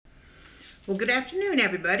Well, good afternoon,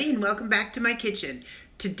 everybody, and welcome back to my kitchen.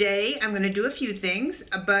 Today, I'm going to do a few things,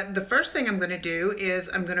 but the first thing I'm going to do is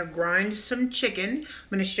I'm going to grind some chicken. I'm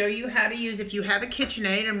going to show you how to use, if you have a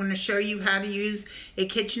Kitchenaid, I'm going to show you how to use a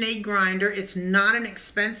Kitchenaid grinder. It's not an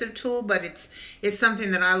expensive tool, but it's something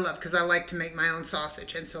that I love because I like to make my own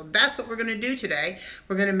sausage. And so that's what we're going to do today.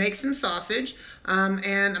 We're going to make some sausage, and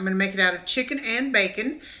I'm going to make it out of chicken and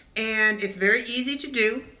bacon. And it's very easy to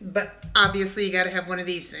do, but obviously you got to have one of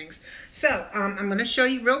these things. So I'm going to show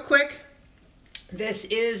you real quick. This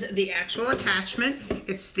is the actual attachment.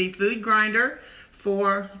 It's the food grinder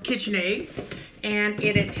for Kitchenaid, and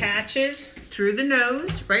it attaches through the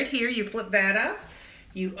nose right here. You flip that up,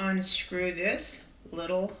 you unscrew this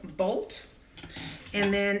little bolt,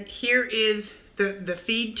 and then here is the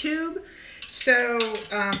feed tube. So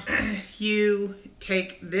you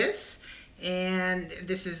take this, and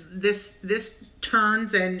this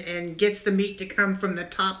turns and gets the meat to come from the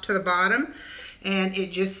top to the bottom, and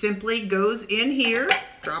it just simply goes in here,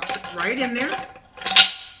 drops it right in there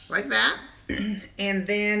like that. And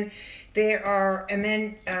then this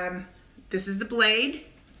is the blade,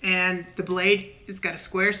 and the blade has got a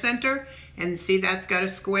square center, and see, that's got a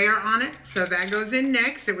square on it, so that goes in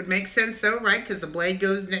next. It would make sense though, right, because the blade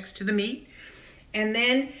goes next to the meat. And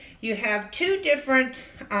then you have two different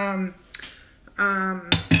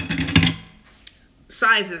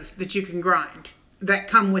sizes that you can grind that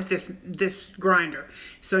come with this grinder.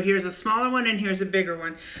 So here's a smaller one and here's a bigger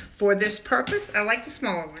one. For this purpose, I like the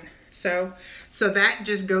smaller one. So that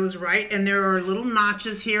just goes right, and there are little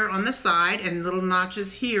notches here on the side and little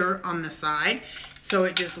notches here on the side. So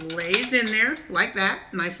it just lays in there like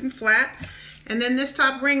that, nice and flat. And then this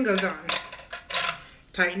top ring goes on.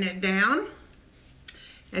 Tighten it down.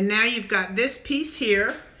 And now you've got this piece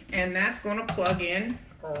here, and that's going to plug in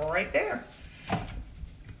right there.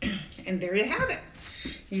 And there you have it.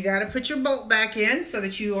 You got to put your bolt back in so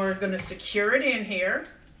that you are going to secure it in here.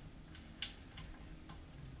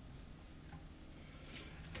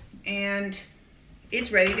 And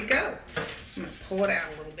it's ready to go. I'm going to pull it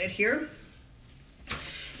out a little bit here.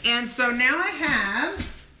 And so now I have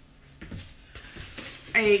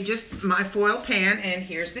just my foil pan, and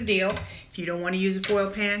here's the deal. If you don't want to use a foil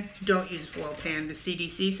pan, don't use a foil pan. The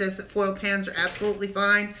CDC says that foil pans are absolutely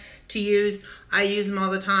fine to use. I use them all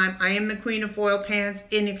the time. I am the queen of foil pans,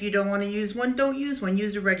 and if you don't want to use one, don't use one.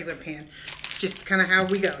 Use a regular pan. It's just kind of how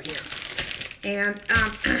we go here. And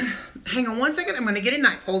hang on one second. I'm going to get a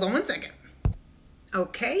knife. Hold on one second.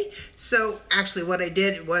 Okay, so actually what I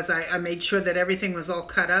did was I made sure that everything was all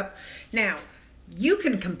cut up. Now, you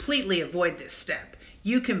can completely avoid this step.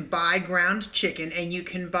 You can buy ground chicken, and you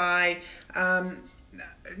can buy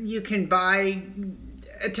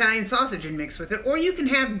Italian sausage and mix with it, or you can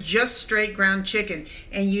have just straight ground chicken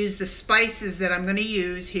and use the spices that I'm going to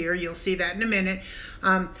use here. You'll see that in a minute,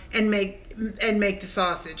 and make the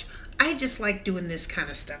sausage. I just like doing this kind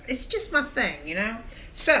of stuff. It's just my thing, you know.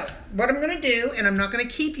 So what I'm going to do, and I'm not going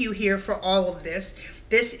to keep you here for all of this.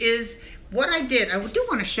 This is what I did. I do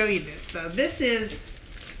want to show you this though. This is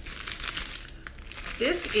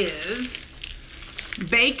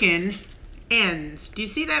bacon ends. Do you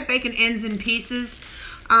see that? Bacon ends in pieces.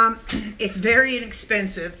 It's very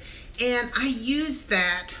inexpensive, and I use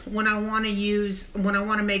that when I want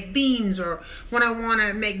to make beans, or when I want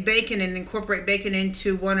to make bacon and incorporate bacon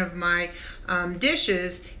into one of my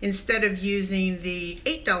dishes. Instead of using the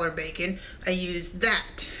 $8 bacon, I use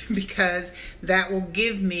that because that will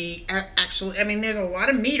give me, actually, I mean, there's a lot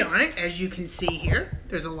of meat on it, as you can see here.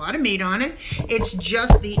 There's a lot of meat on it. It's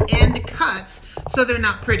just the end cuts, so they're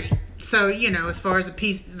not pretty. So, you know, as far as a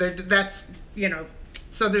piece, that's, you know,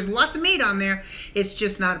 so there's lots of meat on there. It's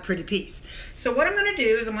just not a pretty piece. So what I'm going to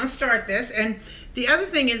do is I'm going to start this. And the other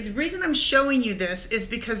thing is, the reason I'm showing you this is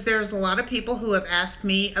because there's a lot of people who have asked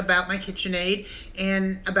me about my Kitchenaid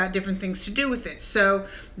and about different things to do with it. So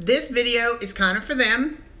this video is kind of for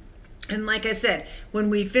them. And like I said, when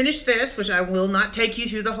we finish this, which I will not take you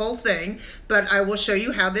through the whole thing, but I will show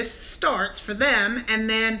you how this starts for them, and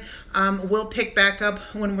then we'll pick back up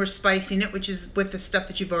when we're spicing it, which is with the stuff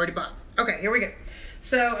that you've already bought. Okay, here we go.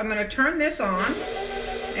 So I'm going to turn this on,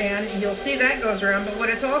 and you'll see that goes around, but what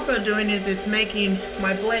it's also doing is it's making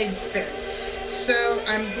my blade spin. So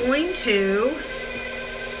I'm going to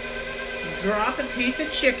drop a piece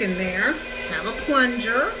of chicken there, have a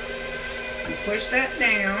plunger, and push that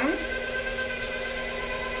down,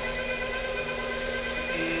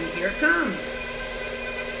 and here it comes.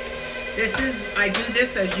 I do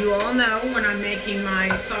this, as you all know, when I'm making my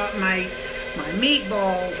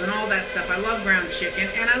meatballs and all that stuff. I love ground chicken,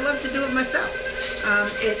 and I love to do it myself.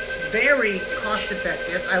 It's very cost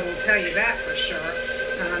effective, I will tell you that for sure.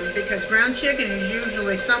 because ground chicken is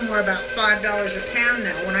usually somewhere about $5 a pound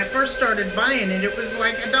now. When I first started buying it, it was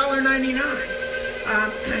like $1.99.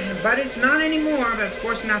 But it's not anymore, but of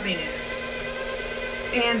course nothing is.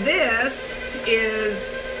 And this is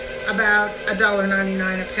about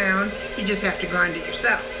 $1.99 a pound. You just have to grind it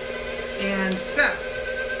yourself. And so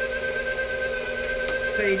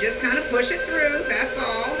you just kind of push it through, that's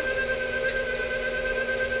all.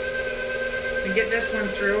 And get this one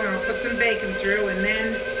through, and I'll put some bacon through, and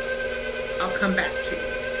then I'll come back to you.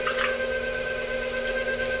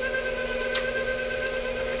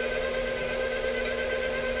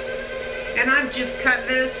 And I've just cut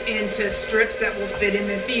this into strips that will fit in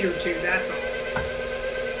the feeder tube, that's all.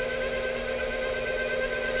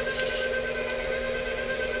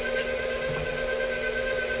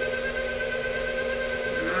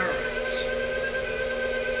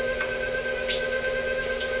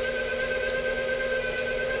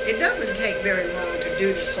 It doesn't take very long to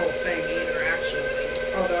do this whole thing either, actually.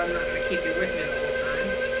 Although I'm not going to keep you with me the whole time.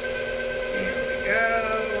 Here we go.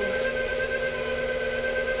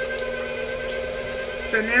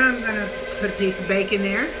 So now I'm going to put a piece of bacon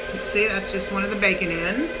there. See, that's just one of the bacon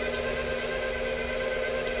ends.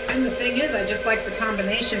 And the thing is, I just like the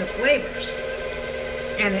combination of flavors.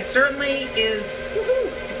 And it certainly is, woohoo,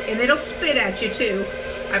 and it'll spit at you too.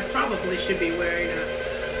 I probably should be wearing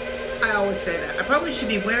I always say that. I probably should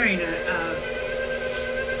be wearing an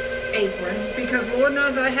apron because Lord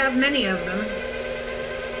knows I have many of them.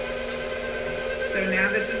 So now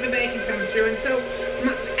this is the bacon coming through. And so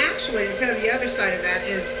actually, to tell you the other side of that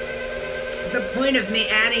is the point of me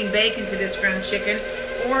adding bacon to this ground chicken,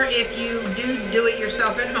 or if you do it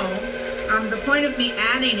yourself at home, the point of me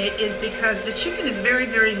adding it is because the chicken is very,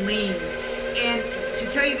 very lean. And to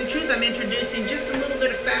tell you the truth, I'm introducing just a little bit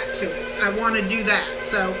of fat to it. I want to do that.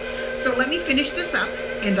 So let me finish this up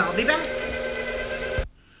and I'll be back.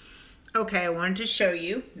 Okay, I wanted to show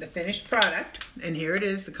you the finished product, and here it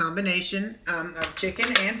is, the combination of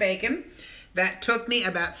chicken and bacon. That took me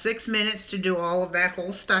about 6 minutes to do all of that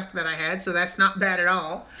whole stuff that I had, so that's not bad at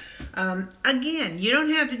all. Again, you don't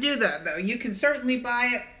have to do that though. You can certainly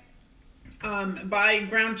buy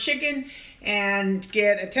ground chicken and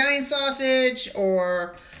get Italian sausage,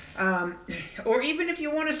 or even if you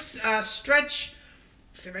want to stretch.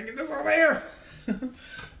 See if I can get this over here.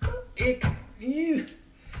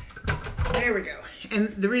 There we go.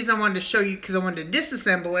 And the reason I wanted to show you, because I wanted to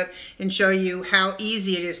disassemble it and show you how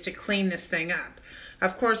easy it is to clean this thing up.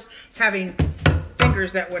 Of course, having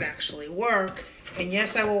fingers that would actually work. And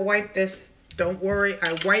yes, I will wipe this. Don't worry,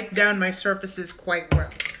 I wipe down my surfaces quite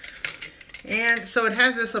well. And so it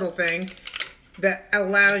has this little thing that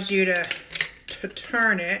allows you to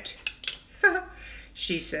turn it.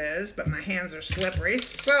 She says, but my hands are slippery,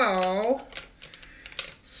 so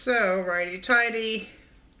righty-tighty,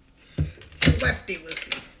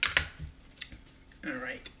 lefty-loosey. All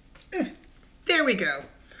right, there we go.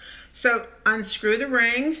 So unscrew the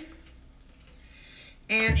ring,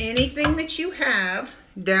 and anything that you have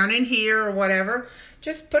down in here or whatever,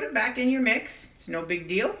 just put it back in your mix. It's no big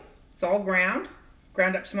deal. It's all ground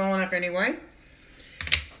up small enough anyway.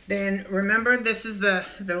 Then remember, this is the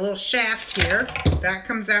little shaft here. That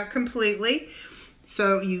comes out completely.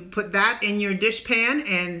 So you put that in your dish pan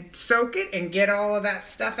and soak it and get all of that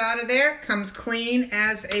stuff out of there. Comes clean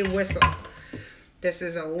as a whistle. This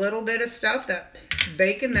is a little bit of stuff, that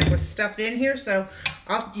bacon that was stuffed in here. So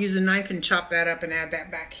I'll use a knife and chop that up and add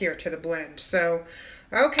that back here to the blend. So,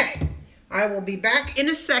 okay. I will be back in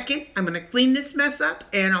a second. I'm going to clean this mess up,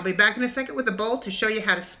 and I'll be back in a second with a bowl to show you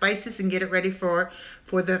how to spice this and get it ready for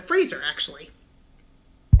the freezer, actually.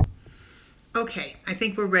 Okay, I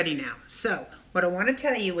think we're ready now. So what I want to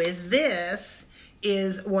tell you is this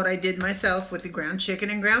is what I did myself with the ground chicken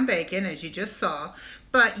and ground bacon, as you just saw.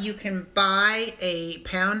 But you can buy a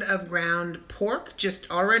pound of ground pork, just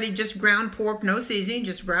ground pork, no seasoning,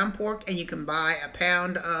 just ground pork, and you can buy a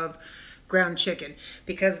pound of ground chicken,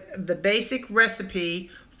 because the basic recipe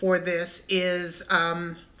for this is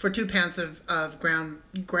for 2 pounds of ground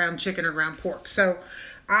chicken or ground pork. So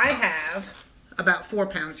I have about 4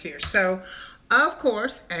 pounds here. So of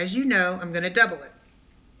course, as you know, I'm going to double it.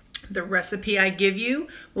 The recipe I give you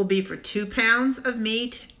will be for 2 pounds of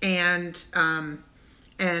meat, and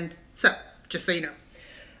so just so you know.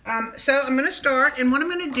 So I'm going to start, and what I'm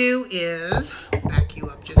going to do is back you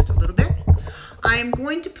up just a little bit. I am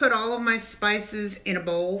going to put all of my spices in a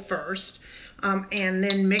bowl first, and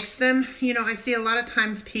then mix them. You know, I see a lot of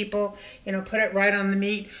times people, put it right on the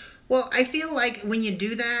meat. Well, I feel like when you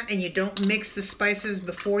do that and you don't mix the spices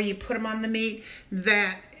before you put them on the meat,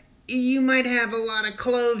 that you might have a lot of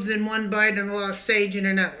cloves in one bite and a lot of sage in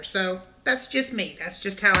another. So that's just me. That's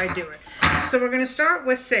just how I do it. So we're going to start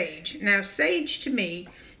with sage. Now, sage to me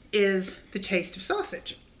is the taste of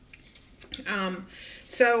sausage.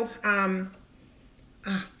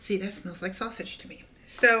 See, that smells like sausage to me.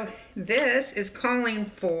 So this is calling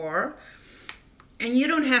for, and you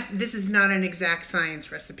don't have, this is not an exact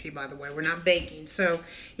science recipe, by the way. We're not baking. So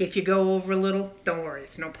if you go over a little, don't worry,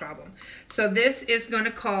 it's no problem. So this is going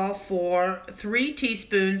to call for 3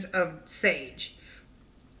 teaspoons of sage.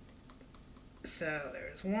 So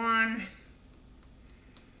there's 1.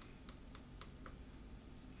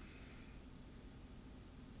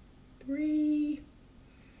 Three.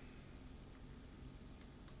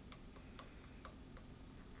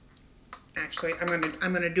 Actually,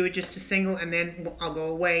 I'm gonna do it just a single, and then I'll go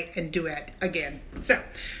away and do it again. So,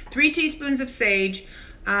 3 teaspoons of sage,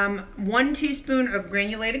 1 teaspoon of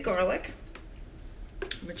granulated garlic,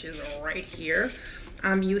 which is right here.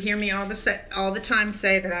 You hear me all the time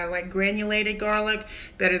say that I like granulated garlic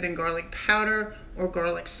better than garlic powder or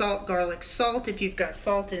garlic salt. Garlic salt, if you've got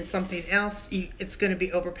salt in something else, it's going to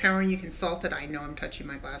be overpowering. You can salt it. I know I'm touching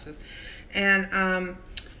my glasses. And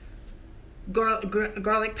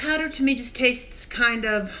garlic powder to me just tastes kind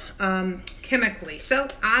of chemically. So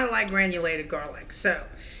I like granulated garlic. So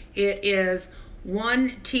it is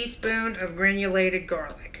 1 teaspoon of granulated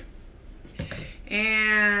garlic.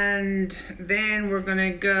 And then we're going to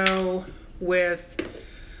go with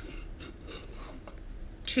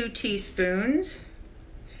 2 teaspoons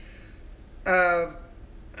of,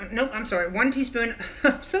 nope, I'm sorry, 1 teaspoon,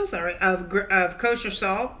 I'm so sorry, of kosher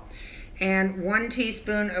salt, and 1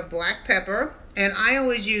 teaspoon of black pepper. And I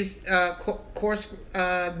always use coarse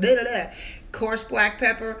black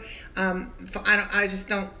pepper. I just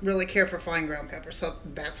don't really care for fine ground pepper, so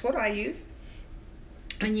that's what I use.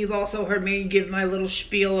 And you've also heard me give my little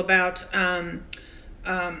spiel about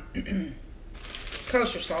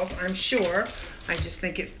kosher salt, I'm sure. I just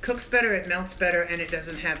think it cooks better, it melts better, and it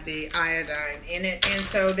doesn't have the iodine in it. And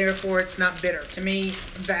so, therefore, it's not bitter. To me,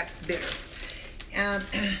 that's bitter.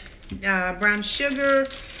 Brown sugar,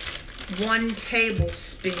 1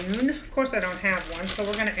 tablespoon. Of course, I don't have one, so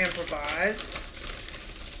we're going to improvise.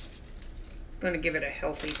 I'm going to give it a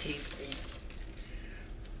healthy teaspoon.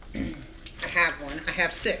 I have one. I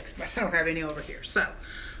have 6, but I don't have any over here. So,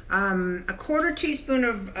 a 1/4 teaspoon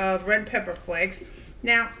of red pepper flakes.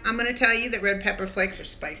 Now, I'm going to tell you that red pepper flakes are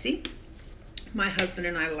spicy. My husband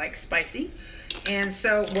and I like spicy. And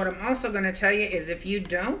so, what I'm also going to tell you is if you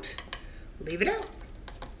don't, leave it out.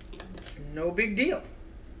 It's no big deal.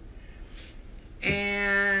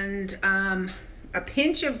 And a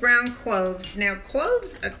pinch of ground cloves. Now,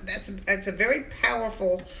 cloves, that's a very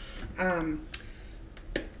powerful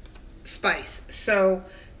spice. So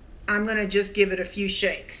I'm going to just give it a few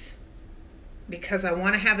shakes because I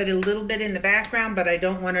want to have it a little bit in the background, but I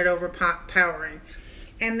don't want it overpowering.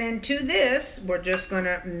 And then to this, we're just going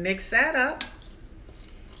to mix that up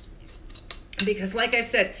because, like I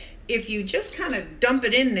said, if you just kind of dump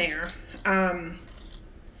it in there, I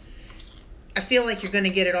feel like you're going to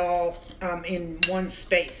get it all in one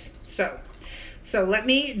space. So let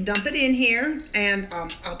me dump it in here, and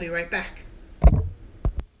I'll be right back.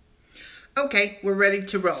 Okay, we're ready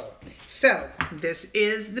to roll. So this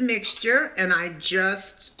is the mixture, and I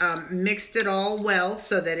just mixed it all well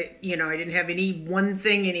so that it, I didn't have any one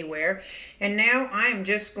thing anywhere. And now I'm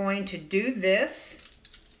just going to do this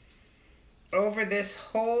over this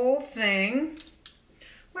whole thing.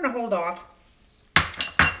 I'm going to hold off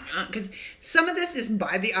because some of this is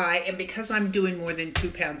by the eye, and because I'm doing more than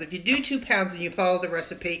 2 pounds. If you do 2 pounds and you follow the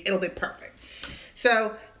recipe, it'll be perfect.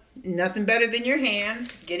 So nothing better than your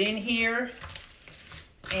hands. Get in here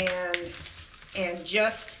and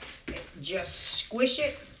just squish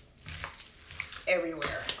it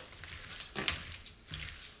everywhere.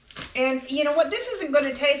 And you know what? This isn't going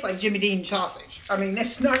to taste like Jimmy Dean sausage. I mean,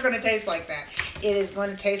 it's not going to taste like that. It is going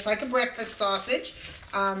to taste like a breakfast sausage.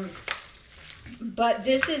 But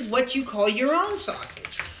this is what you call your own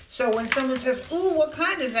sausage. So when someone says, "Ooh, what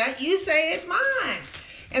kind is that?" you say, "It's mine."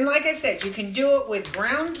 And like I said, you can do it with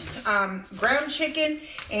ground chicken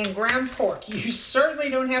and ground pork. You certainly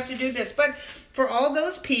don't have to do this. But for all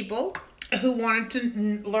those people who wanted to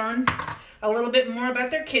learn a little bit more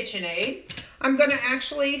about their Kitchenaid, I'm going to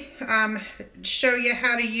actually show you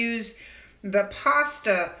how to use the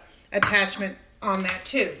pasta attachment on that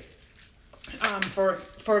too, for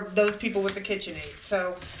those people with the Kitchenaid.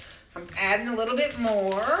 So I'm adding a little bit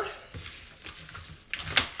more.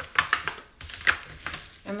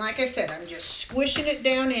 And like I said, I'm just squishing it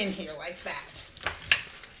down in here like that.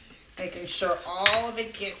 Making sure all of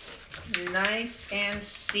it gets nice and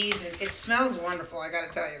seasoned. It smells wonderful, I gotta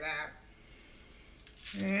tell you that.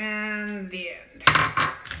 And the end.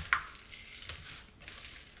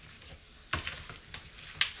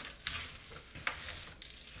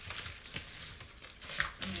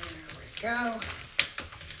 There we go.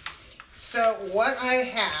 So what I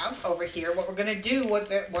have over here, what we're going to do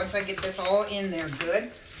with it, once I get this all in there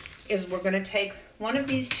good, is we're going to take one of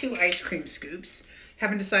these 2 ice cream scoops.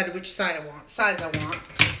 Haven't decided which size I want.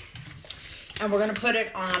 And we're going to put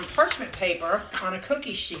it on parchment paper on a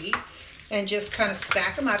cookie sheet and just kind of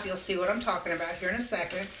stack them up. You'll see what I'm talking about here in a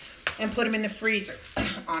second. And put them in the freezer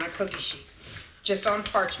on a cookie sheet, just on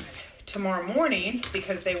parchment. Tomorrow morning,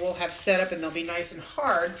 because they will have set up and they'll be nice and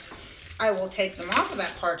hard, I will take them off of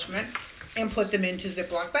that parchment and put them into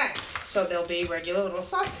Ziploc bags. So they'll be regular little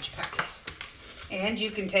sausage patties. And you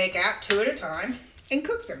can take out 2 at a time and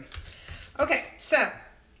cook them. Okay, so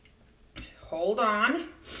hold on.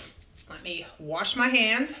 Let me wash my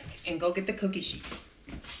hands and go get the cookie sheet.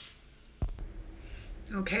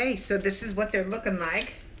 Okay, so this is what they're looking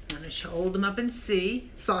like. I'm going to hold them up and see.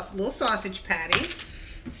 Little sausage patties.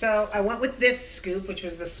 So I went with this scoop, which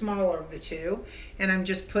was the smaller of the 2, and I'm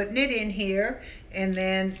just putting it in here and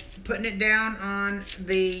then putting it down on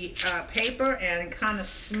the paper and kind of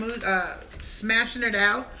smashing it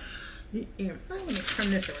out. Let me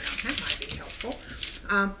turn this around. That might be helpful.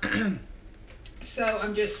 So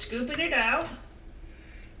I'm just scooping it out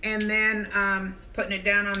and then putting it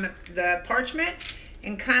down on the parchment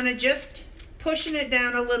and kind of just pushing it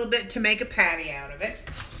down a little bit to make a patty out of it.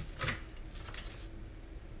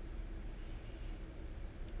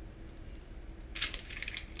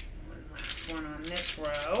 One on this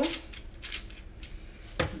row.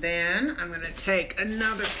 Then I'm going to take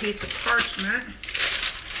another piece of parchment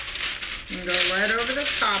and go right over the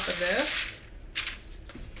top of this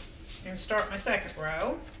and start my second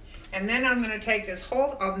row. And then I'm going to take this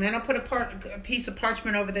whole, and then I'll put a piece of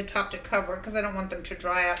parchment over the top to cover it because I don't want them to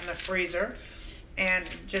dry out in the freezer. And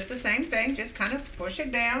just the same thing, just kind of push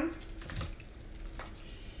it down.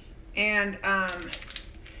 And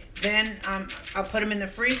then I'll put them in the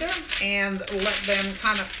freezer and let them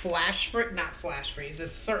kind of not flash freeze.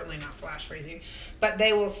 It's certainly not flash freezing, but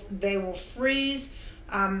they will freeze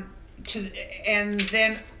and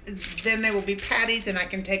then they will be patties, and I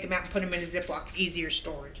can take them out and put them in a Ziploc, easier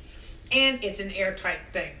storage, and it's an airtight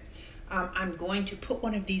thing. I'm going to put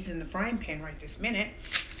one of these in the frying pan right this minute,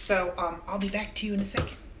 so I'll be back to you in a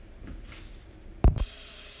second.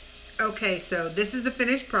 Okay, so this is the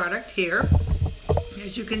finished product here.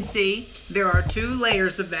 As you can see, there are 2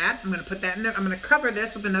 layers of that. I'm going to put that in there. I'm going to cover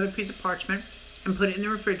this with another piece of parchment and put it in the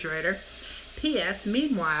refrigerator. P.S.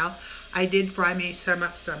 Meanwhile, I did fry me some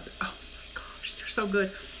up some. Oh my gosh, they're so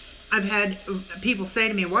good. I've had people say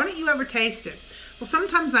to me, why don't you ever taste it? Well,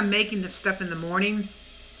 sometimes I'm making this stuff in the morning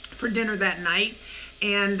for dinner that night,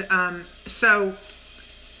 and so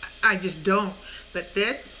I just don't. But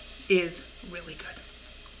this is really good.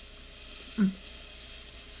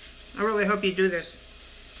 I really hope you do this.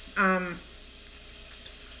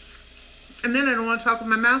 And then I don't want to talk with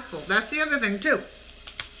my mouth full. That's the other thing too.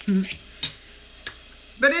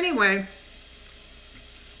 But anyway,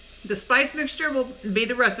 the spice mixture will be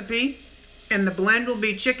the recipe, and the blend will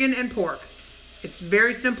be chicken and pork. It's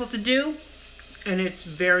very simple to do, and it's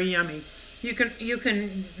very yummy. You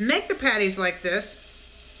can make the patties like this,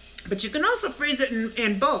 but you can also freeze it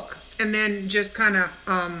in bulk, and then just kind of,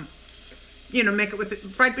 you know, make it with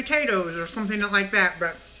fried potatoes or something like that.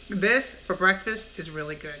 But this for breakfast is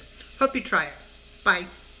really good. Hope you try it. Bye.